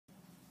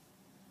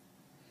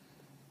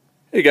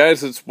Hey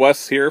guys, it's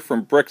Wes here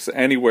from Bricks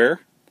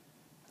Anywhere,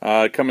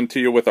 coming to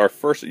you with our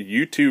first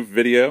YouTube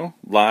video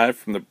live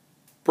from the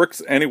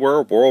Bricks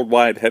Anywhere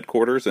worldwide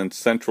headquarters in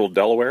central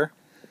Delaware.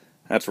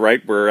 That's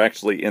right, we're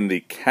actually in the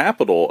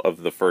capital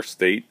of the first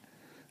state,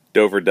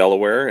 Dover,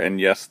 Delaware,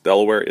 and yes,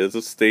 Delaware is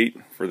a state,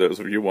 for those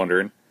of you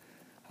wondering.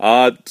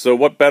 So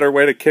what better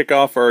way to kick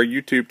off our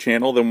YouTube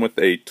channel than with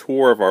a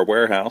tour of our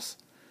warehouse?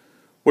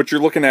 What you're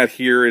looking at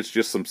here is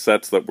just some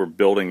sets that we're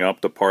building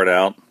up to part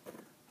out.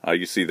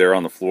 You see there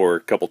on the floor a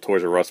couple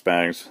Toys R Us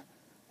bags.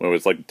 We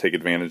always like to take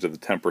advantage of the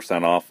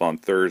 10% off on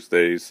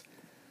Thursdays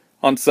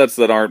on sets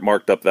that aren't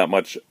marked up that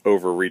much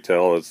over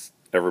retail. As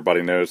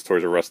everybody knows,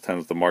 Toys R Us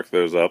tends to mark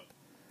those up.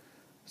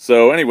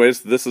 So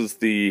anyways, this is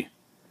the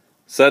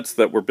sets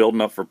that we're building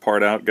up for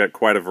part out. Got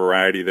quite a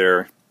variety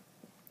there.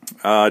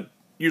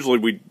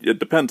 Usually it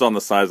depends on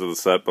the size of the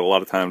set, but a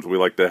lot of times we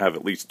like to have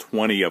at least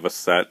 20 of a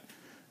set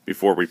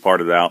before we part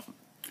it out.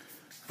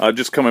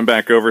 Just coming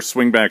back over,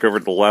 swing back over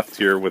to the left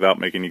here without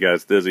making you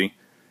guys dizzy.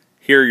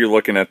 Here you're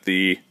looking at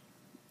these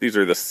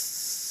are the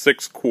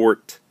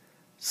 6-quart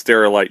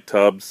Sterilite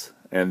tubs,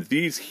 and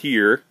these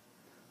here,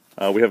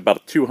 we have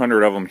about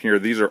 200 of them here.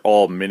 These are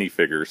all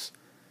minifigures.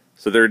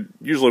 So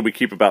usually we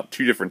keep about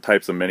 2 different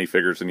types of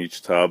minifigures in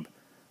each tub,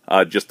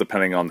 just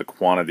depending on the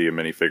quantity of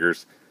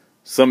minifigures.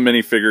 Some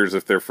minifigures,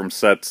 if they're from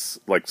sets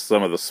like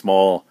some of the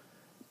small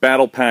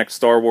Battle Pack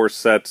Star Wars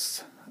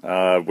sets,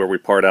 where we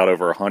part out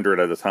over 100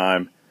 at a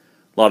time,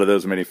 a lot of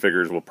those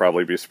minifigures will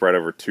probably be spread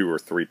over 2 or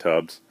 3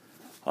 tubs.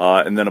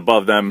 And then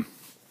above them,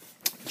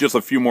 just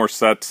a few more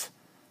sets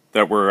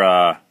that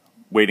we're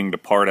waiting to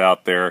part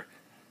out there.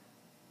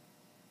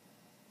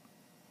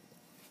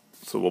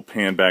 So we'll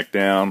pan back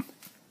down.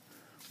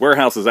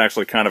 Warehouse is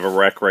actually kind of a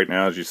wreck right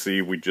now, as you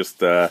see. We just,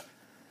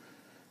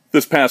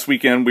 this past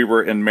weekend we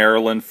were in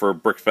Maryland for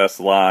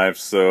Brickfest Live,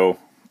 so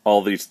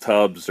all these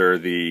tubs are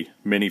the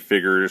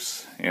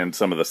minifigures and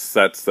some of the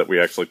sets that we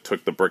actually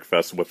took to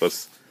Brickfest with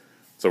us.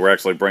 So we're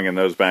actually bringing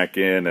those back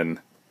in and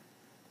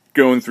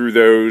going through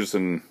those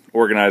and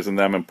organizing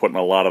them and putting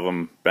a lot of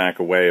them back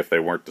away if they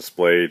weren't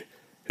displayed.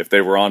 If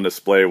they were on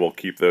display, we'll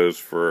keep those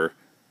for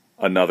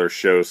another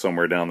show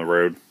somewhere down the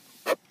road.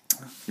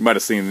 You might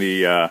have seen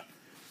the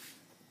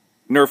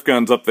Nerf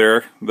guns up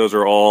there. Those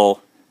are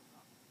all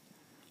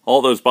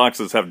those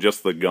boxes have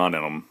just the gun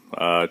in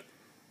them.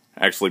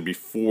 Actually,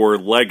 before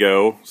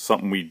Lego,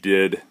 something we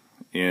did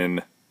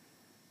in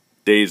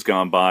days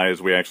gone by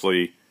is we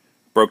actually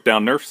broke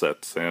down Nerf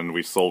sets, and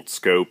we sold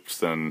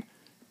scopes and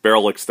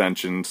barrel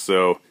extensions.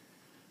 So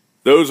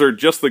those are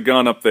just the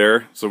gun up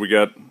there. So we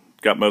got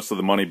most of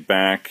the money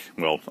back,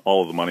 well,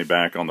 all of the money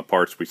back on the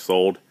parts we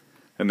sold,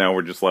 and now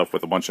we're just left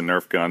with a bunch of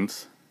Nerf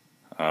guns.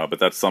 But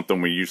that's something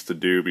we used to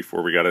do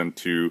before we got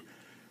into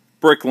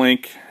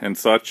Bricklink and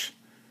such.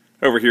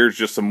 Over here is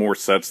just some more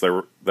sets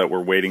that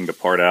we're waiting to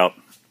part out.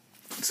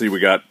 See,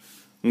 we got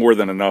more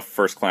than enough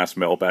first-class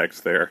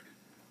mailbags there.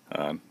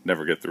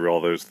 Never get through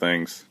all those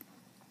things.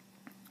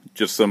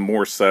 Just some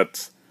more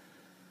sets.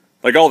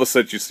 Like all the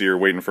sets you see are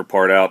waiting for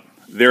part out.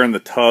 There in the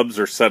tubs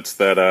are sets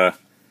that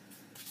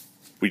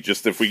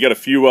if we get a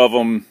few of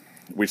them,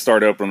 we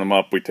start opening them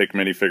up, we take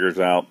minifigures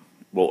out,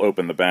 we'll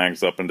open the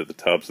bags up into the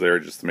tubs there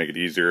just to make it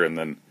easier, and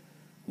then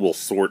we'll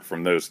sort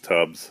from those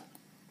tubs.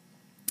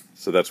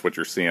 So that's what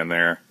you're seeing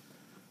there.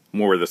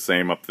 More of the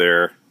same up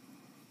there.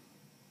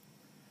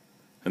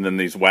 And then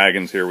these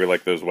wagons here, we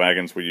like those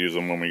wagons. We use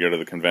them when we go to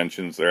the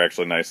conventions. They're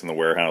actually nice in the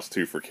warehouse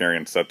too for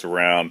carrying sets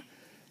around,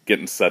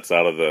 getting sets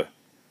out of the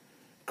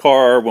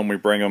car when we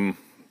bring them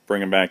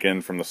back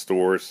in from the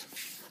stores.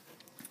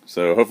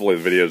 So hopefully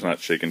the video's not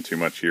shaking too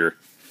much here.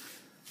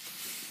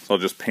 So I'll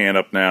just pan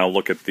up now,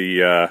 look at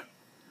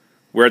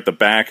we're at the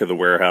back of the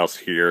warehouse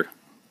here.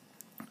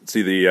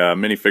 See the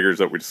minifigures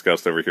that we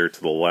discussed over here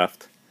to the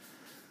left.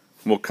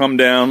 We'll come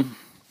down.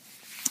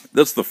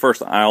 This is the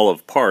first aisle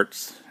of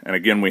parts, and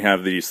again we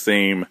have these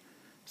same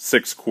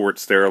 6-quart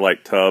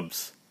Sterilite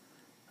tubs.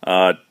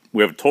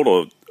 We have a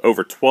total of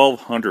over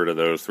 1,200 of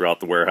those throughout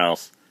the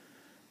warehouse.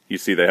 You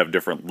see they have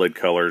different lid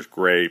colors,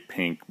 gray,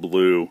 pink,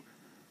 blue.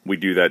 We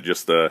do that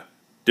just to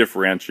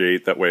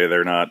differentiate, that way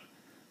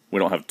we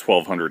don't have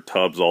 1,200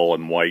 tubs all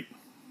in white.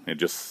 It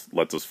just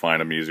lets us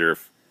find them easier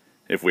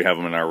if we have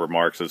them in our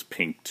remarks as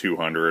pink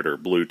 200 or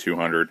blue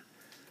 200.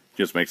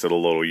 Just makes it a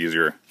little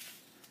easier.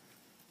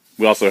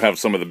 We also have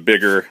some of the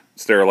bigger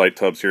Sterilite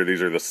tubs here.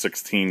 These are the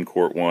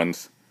 16-quart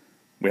ones.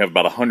 We have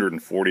about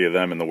 140 of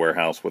them in the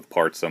warehouse with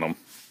parts in them.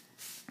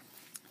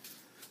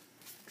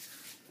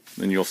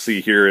 Then you'll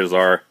see here is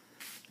our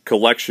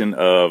collection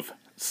of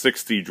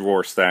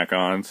 60-drawer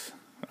stack-ons.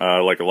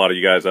 Like a lot of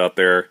you guys out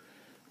there,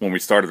 when we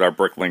started our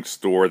Bricklink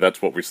store,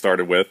 that's what we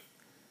started with.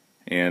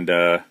 And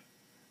I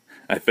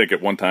think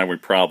at one time we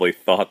probably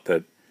thought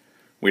that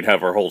we'd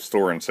have our whole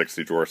store in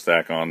 60-drawer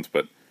stack-ons,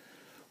 but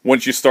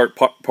once you start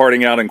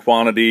parting out in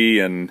quantity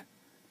and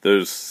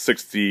those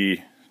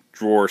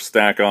 60-drawer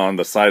stack-on,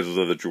 the sizes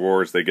of the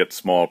drawers, they get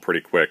small pretty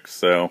quick.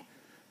 So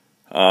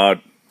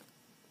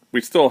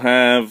we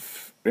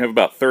have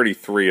about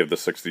 33 of the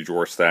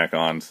 60-drawer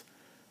stack-ons.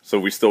 So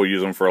we still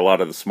use them for a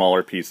lot of the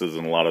smaller pieces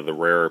and a lot of the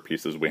rarer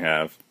pieces we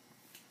have.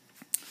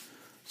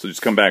 So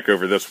just come back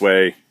over this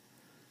way.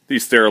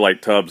 These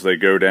Sterilite tubs, they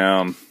go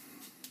down.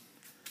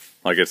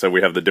 Like I said,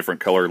 we have the different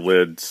color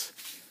lids.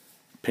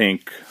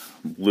 Pink,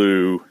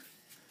 blue,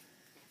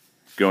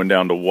 going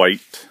down to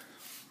white.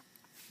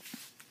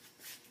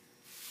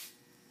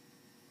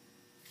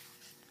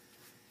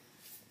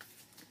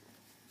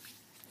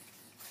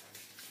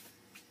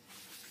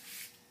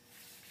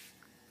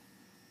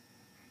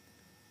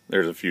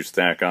 There's a few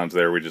stack-ons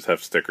there we just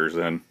have stickers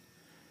in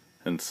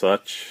and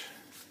such.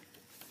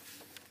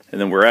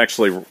 And then we're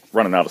actually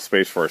running out of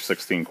space for our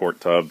 16-quart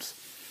tubs.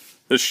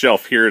 This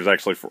shelf here is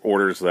actually for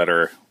orders that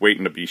are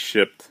waiting to be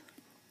shipped.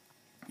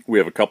 We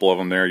have a couple of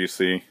them there, you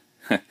see.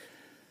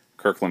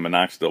 Kirkland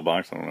Minoxidil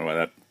box, I don't know why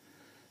that's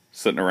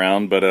sitting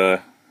around,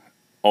 but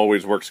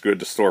always works good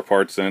to store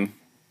parts in.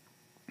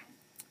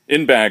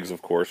 In bags,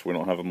 of course, we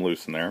don't have them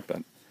loose in there,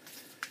 but...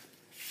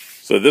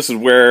 So this is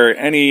where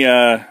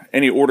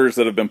any orders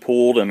that have been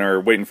pulled and are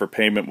waiting for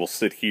payment will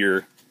sit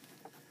here.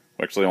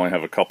 We actually only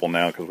have a couple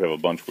now because we have a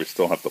bunch we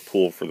still have to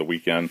pull for the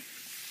weekend.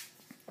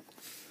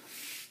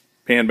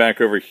 Pan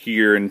back over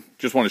here and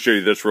just want to show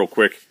you this real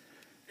quick.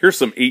 Here's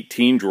some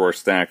 18 drawer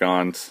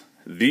stack-ons.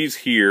 These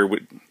here,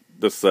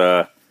 this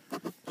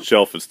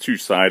shelf is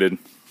two-sided.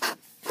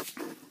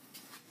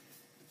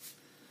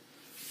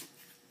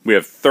 We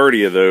have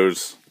 30 of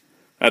those.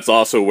 That's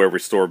also where we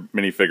store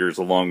minifigures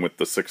along with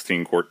the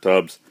 16-quart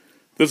tubs.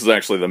 This is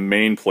actually the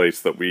main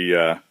place that we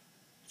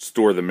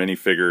store the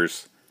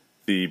minifigures.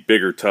 The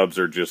bigger tubs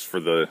are just for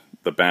the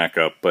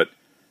backup, but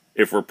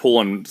if we're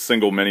pulling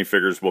single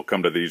minifigures, we'll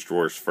come to these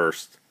drawers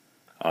first,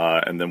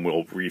 and then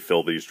we'll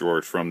refill these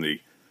drawers from the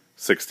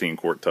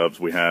 16-quart tubs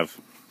we have.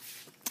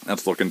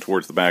 That's looking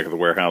towards the back of the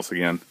warehouse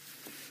again.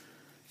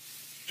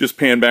 Just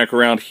pan back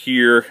around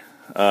here.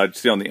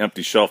 See on the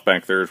empty shelf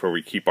back there is where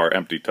we keep our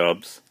empty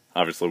tubs.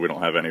 Obviously, we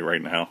don't have any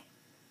right now.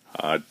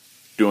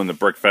 Doing the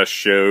Brickfest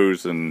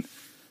shows and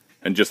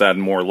just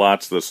adding more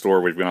lots to the store.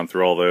 We've gone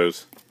through all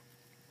those.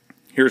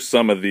 Here's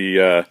some of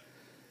the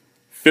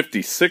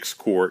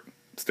 56-quart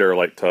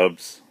Sterilite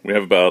tubs. We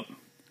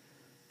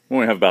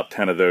only have about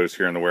 10 of those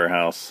here in the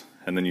warehouse,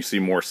 and then you see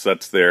more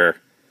sets there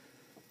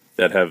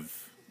that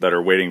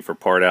are waiting for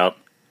part out.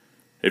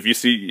 If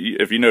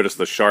you notice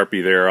the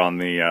Sharpie there on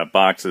the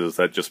boxes,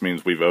 that just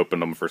means we've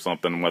opened them for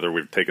something, whether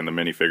we've taken the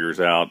minifigures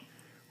out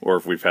or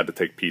if we've had to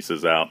take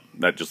pieces out.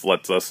 That just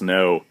lets us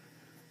know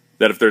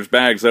that if there's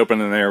bags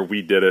open in there,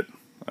 we did it.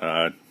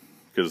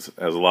 Because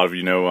as a lot of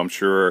you know, I'm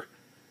sure,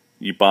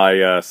 you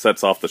buy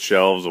sets off the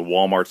shelves of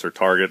Walmarts or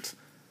Targets.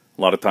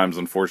 A lot of times,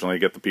 unfortunately, you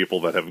get the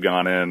people that have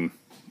gone in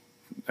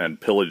and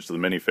pillaged the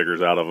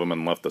minifigures out of them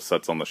and left the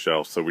sets on the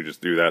shelf. So we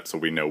just do that so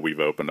we know we've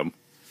opened them.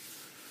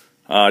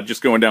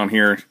 Just going down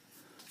here, a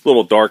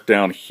little dark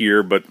down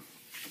here, but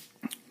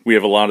we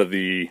have a lot of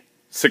the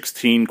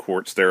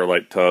 16-quart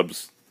Sterilite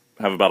tubs.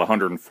 Have about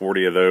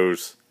 140 of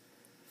those.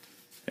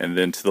 And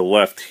then to the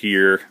left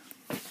here,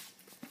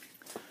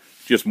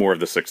 just more of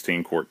the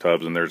 16-quart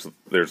tubs, and there's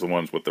the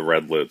ones with the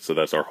red lid, so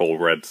that's our whole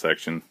red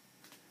section.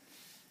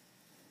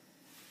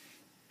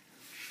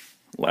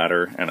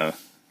 Ladder and a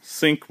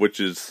sink, which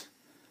is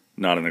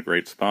not in a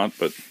great spot,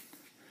 but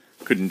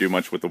couldn't do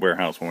much with the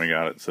warehouse when we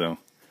got it, so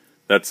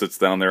that sits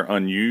down there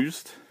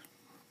unused.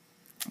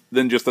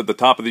 Then just at the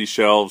top of these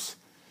shelves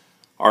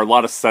are a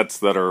lot of sets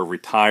that are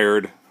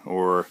retired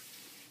or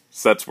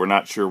sets we're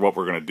not sure what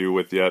we're going to do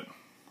with yet.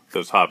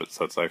 Those Hobbit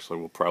sets actually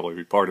will probably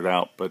be parted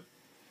out, but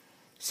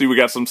see, we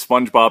got some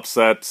SpongeBob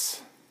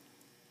sets,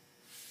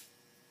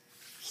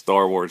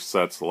 Star Wars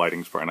sets. The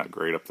lighting's probably not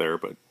great up there,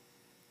 but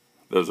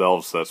those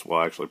Elves sets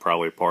will actually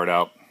probably part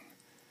out.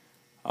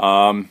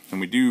 And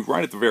we do,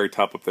 right at the very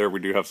top up there, we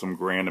do have some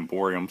Grand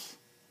Emporiums.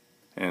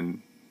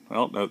 And,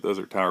 well, no, those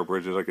are Tower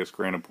Bridges. I guess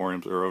Grand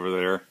Emporiums are over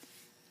there.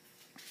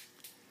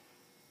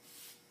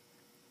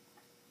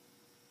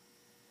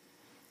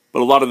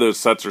 But a lot of those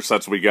sets are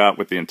sets we got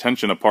with the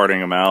intention of parting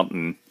them out,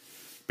 and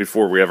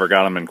before we ever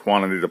got them in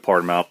quantity to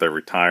part them out, they're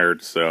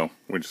retired, so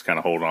we just kind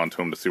of hold on to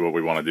them to see what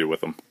we want to do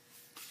with them.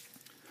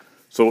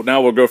 So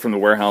now we'll go from the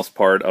warehouse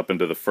part up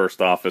into the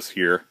first office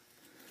here.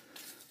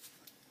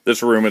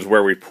 This room is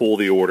where we pull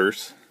the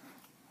orders.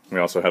 We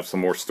also have some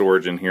more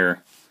storage in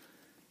here.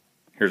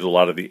 Here's a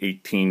lot of the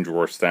 18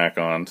 drawer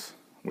stack-ons,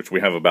 which we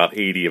have about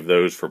 80 of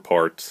those for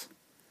parts.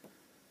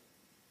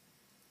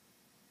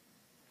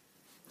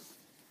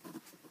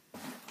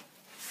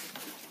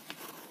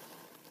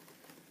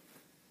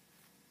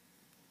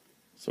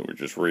 So we're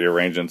just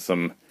rearranging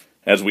some.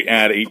 As we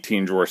add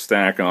 18 drawer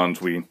stack-ons,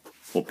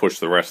 we'll push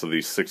the rest of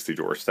these 60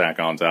 drawer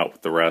stack-ons out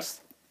with the rest.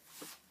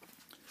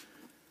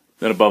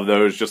 Then above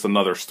those, just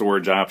another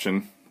storage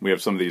option. We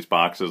have some of these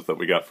boxes that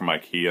we got from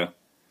IKEA.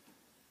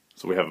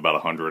 So we have about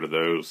 100 of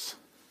those.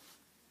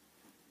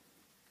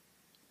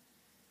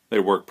 They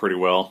work pretty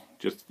well.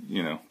 Just,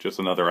 you know, just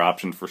another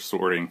option for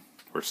sorting,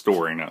 or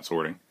storing, not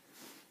sorting.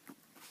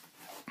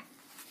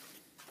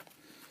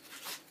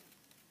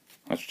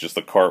 That's just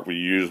the cart we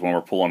use when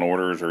we're pulling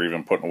orders or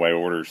even putting away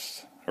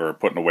orders or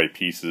putting away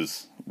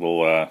pieces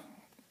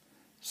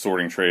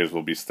sorting trays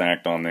will be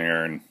stacked on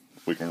there, and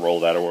we can roll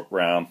that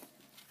around.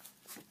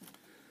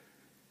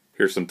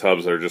 Here's some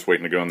tubs that are just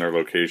waiting to go in their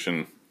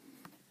location.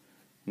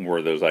 More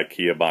of those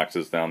IKEA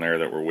boxes down there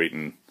that we're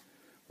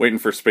waiting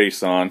for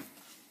space on.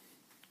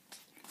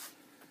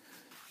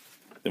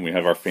 Then we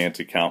have our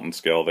fancy counting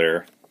scale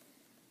there.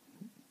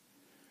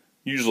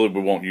 Usually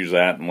we won't use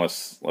that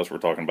unless we're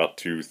talking about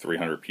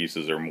 200-300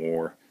 pieces or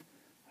more.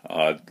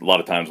 A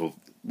lot of times with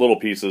little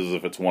pieces,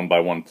 if it's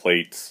 1x1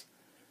 plates,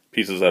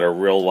 pieces that are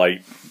real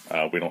light,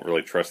 we don't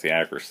really trust the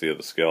accuracy of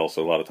the scale,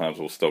 so a lot of times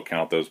we'll still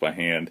count those by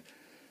hand.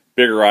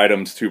 Bigger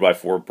items,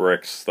 2x4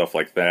 bricks, stuff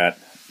like that,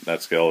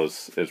 that scale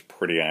is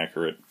pretty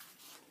accurate.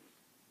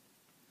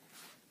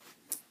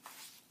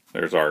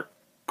 There's our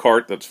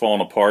cart that's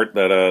falling apart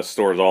that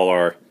stores all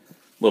our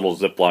little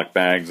Ziploc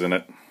bags in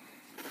it.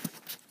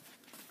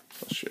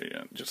 I'll show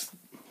you just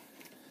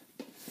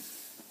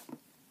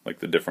like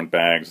the different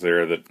bags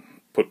there that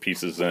put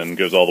pieces in.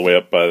 Goes all the way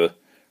up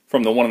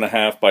from the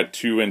 1.5 by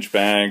 2 inch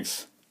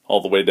bags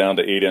all the way down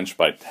to 8 inch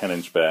by 10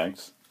 inch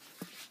bags.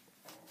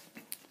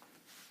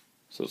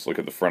 So let's look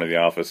at the front of the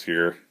office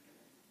here.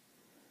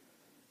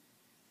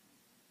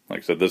 Like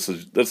I said,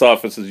 this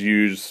office is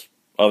used,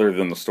 other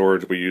than the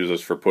storage, we use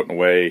this for putting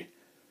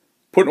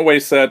away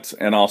sets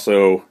and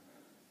also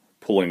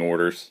pulling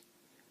orders.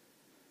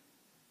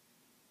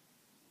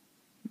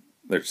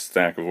 There's a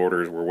stack of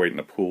orders we're waiting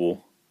to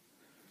pull.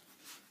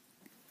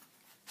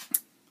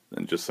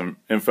 Then just some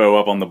info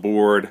up on the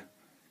board. A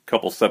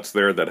couple sets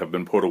there that have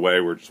been put away.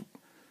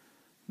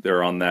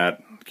 They're on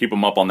that. Keep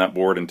them up on that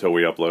board until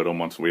we upload them.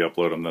 Once we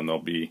upload them, then they'll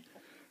be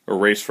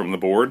erased from the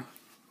board.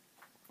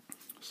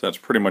 So that's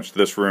pretty much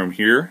this room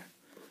here.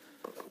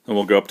 Then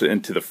we'll go up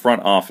into the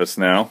front office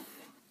now.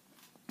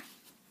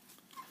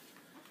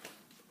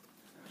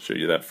 Show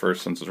you that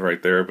first since it's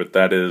right there, but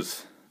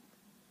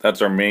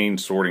that's our main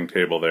sorting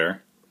table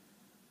there.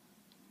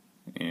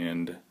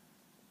 And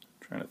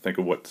trying to think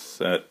of what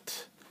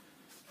set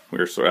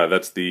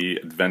that's the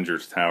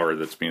Avengers Tower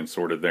that's being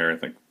sorted there. I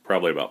think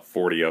probably about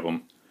 40 of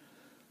them.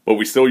 But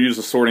we still use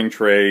the sorting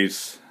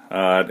trays,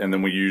 and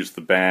then we use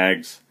the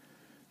bags.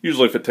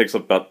 Usually if it takes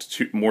up about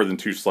more than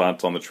 2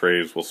 slots on the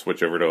trays, we'll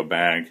switch over to a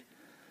bag.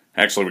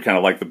 Actually, we kind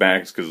of like the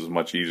bags because it's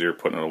much easier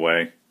putting it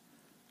away.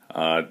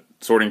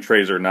 Sorting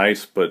trays are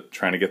nice, but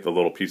trying to get the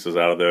little pieces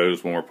out of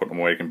those when we're putting them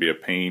away can be a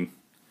pain.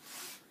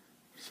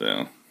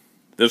 So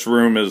this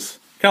room is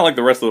kind of like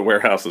the rest of the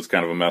warehouse is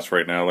kind of a mess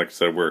right now. Like I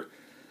said,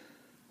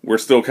 we're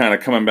still kind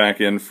of coming back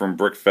in from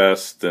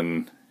BrickFest,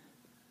 and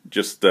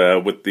just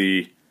with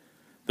the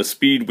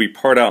speed we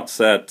part out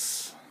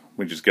sets,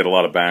 we just get a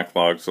lot of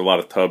backlogs. A lot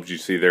of tubs you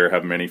see there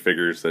have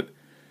minifigures that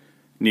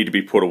need to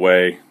be put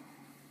away.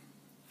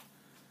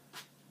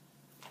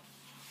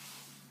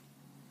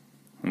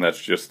 And that's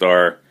just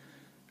our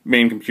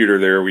main computer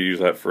there. We use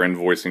that for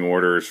invoicing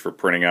orders, for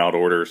printing out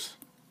orders.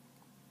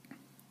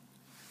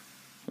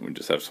 And we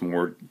just have some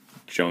more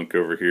junk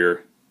over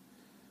here.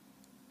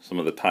 Some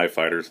of the TIE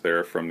fighters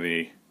there from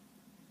the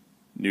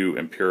new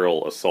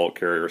Imperial Assault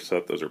Carrier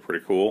set. Those are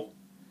pretty cool.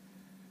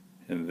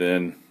 And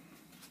then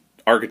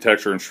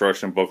architecture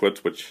instruction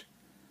booklets, which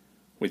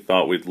we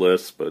thought we'd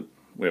list, but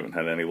we haven't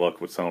had any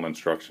luck with selling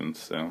instructions,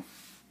 so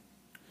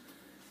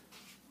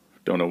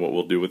don't know what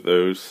we'll do with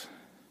those.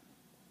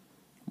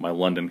 My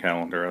London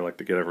calendar I like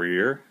to get every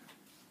year.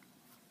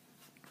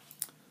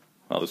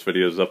 Well, this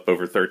video is up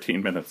over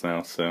 13 minutes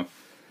now, so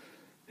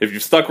if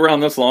you've stuck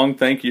around this long,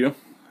 thank you.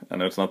 I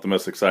know it's not the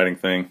most exciting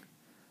thing.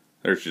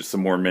 There's just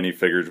some more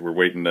minifigures we're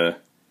waiting to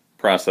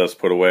process,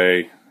 put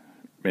away.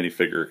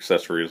 Minifigure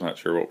accessories, not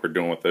sure what we're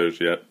doing with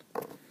those yet.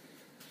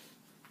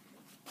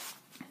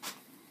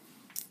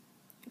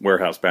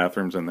 Warehouse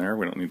bathrooms in there,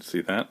 we don't need to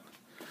see that.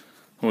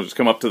 We'll just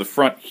come up to the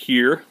front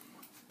here,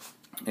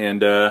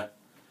 and there's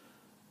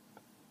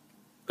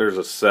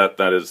a set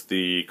that is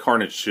the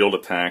Carnage Shield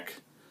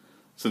Attack.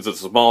 Since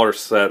it's a smaller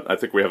set, I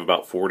think we have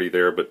about 40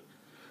 there, but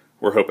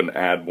we're hoping to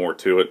add more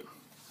to it.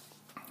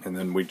 And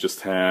then we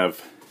just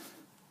have,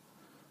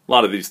 a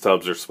lot of these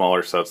tubs are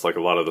smaller sets, like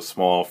a lot of the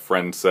small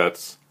friend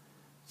sets.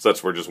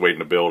 Sets we're just waiting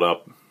to build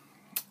up.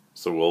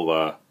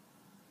 So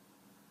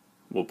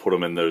we'll put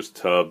them in those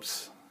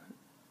tubs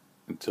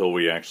until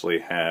we actually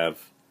have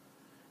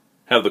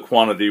the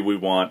quantity we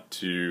want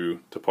to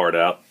part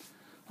out.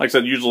 Like I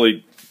said,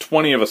 usually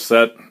 20 of a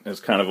set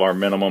is kind of our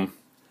minimum,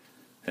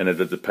 and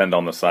it'll depend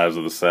on the size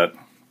of the set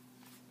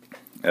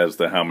as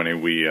to how many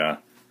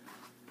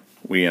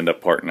we end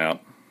up parting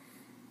out.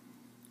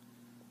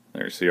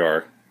 There you see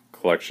our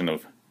collection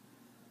of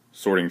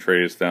sorting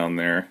trays down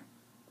there.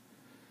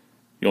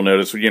 You'll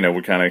notice, we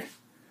kind of,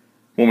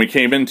 when we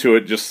came into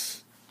it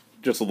just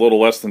a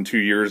little less than 2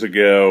 years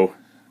ago,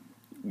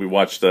 we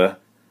watched give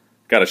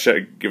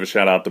a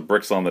shout out to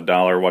Bricks on the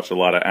Dollar, watched a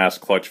lot of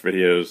Ask Clutch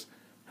videos,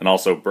 and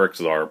also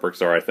Brickzar.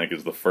 Brickzar, I think,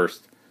 is the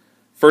first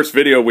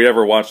video we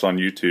ever watched on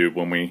YouTube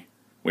when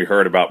we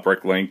heard about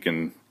Bricklink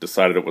and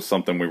decided it was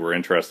something we were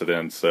interested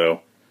in.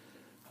 So,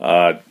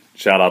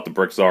 shout out to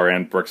Brickzar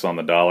and Bricks on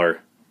the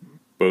Dollar.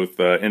 Both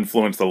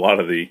influenced a lot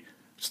of the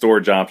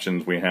storage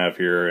options we have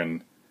here,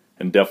 and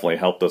definitely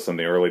helped us in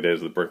the early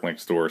days of the Bricklink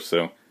store.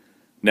 So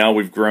now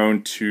we've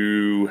grown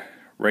to,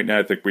 right now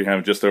I think we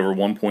have just over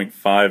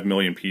 1.5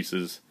 million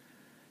pieces,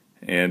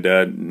 and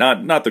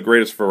not the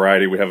greatest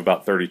variety. We have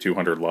about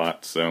 3,200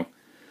 lots. So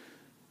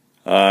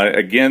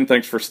again,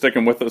 thanks for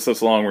sticking with us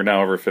this long. We're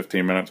now over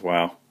 15 minutes.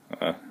 Wow.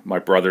 My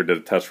brother did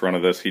a test run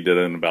of this. He did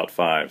it in about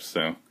 5,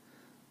 so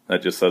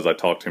that just says I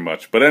talk too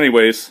much. But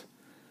anyways,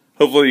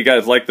 hopefully you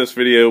guys like this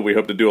video. We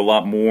hope to do a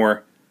lot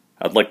more.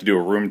 I'd like to do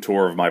a room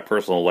tour of my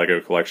personal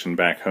Lego collection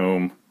back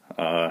home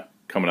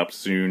coming up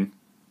soon.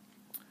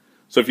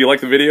 So if you like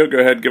the video, go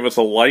ahead and give us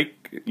a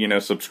like.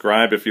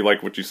 Subscribe if you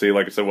like what you see.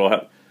 Like I said, we'll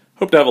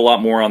hope to have a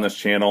lot more on this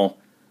channel.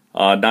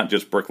 Not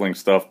just Bricklink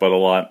stuff, but a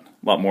lot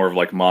more of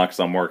like mocks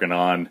I'm working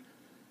on.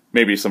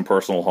 Maybe some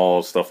personal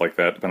hauls, stuff like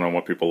that, depending on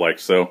what people like.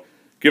 So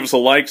give us a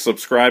like,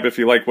 subscribe if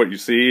you like what you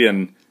see,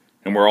 and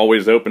we're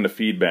always open to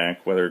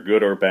feedback, whether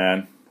good or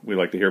bad. We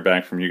like to hear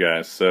back from you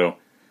guys. So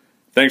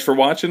thanks for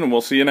watching, and we'll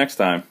see you next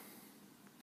time.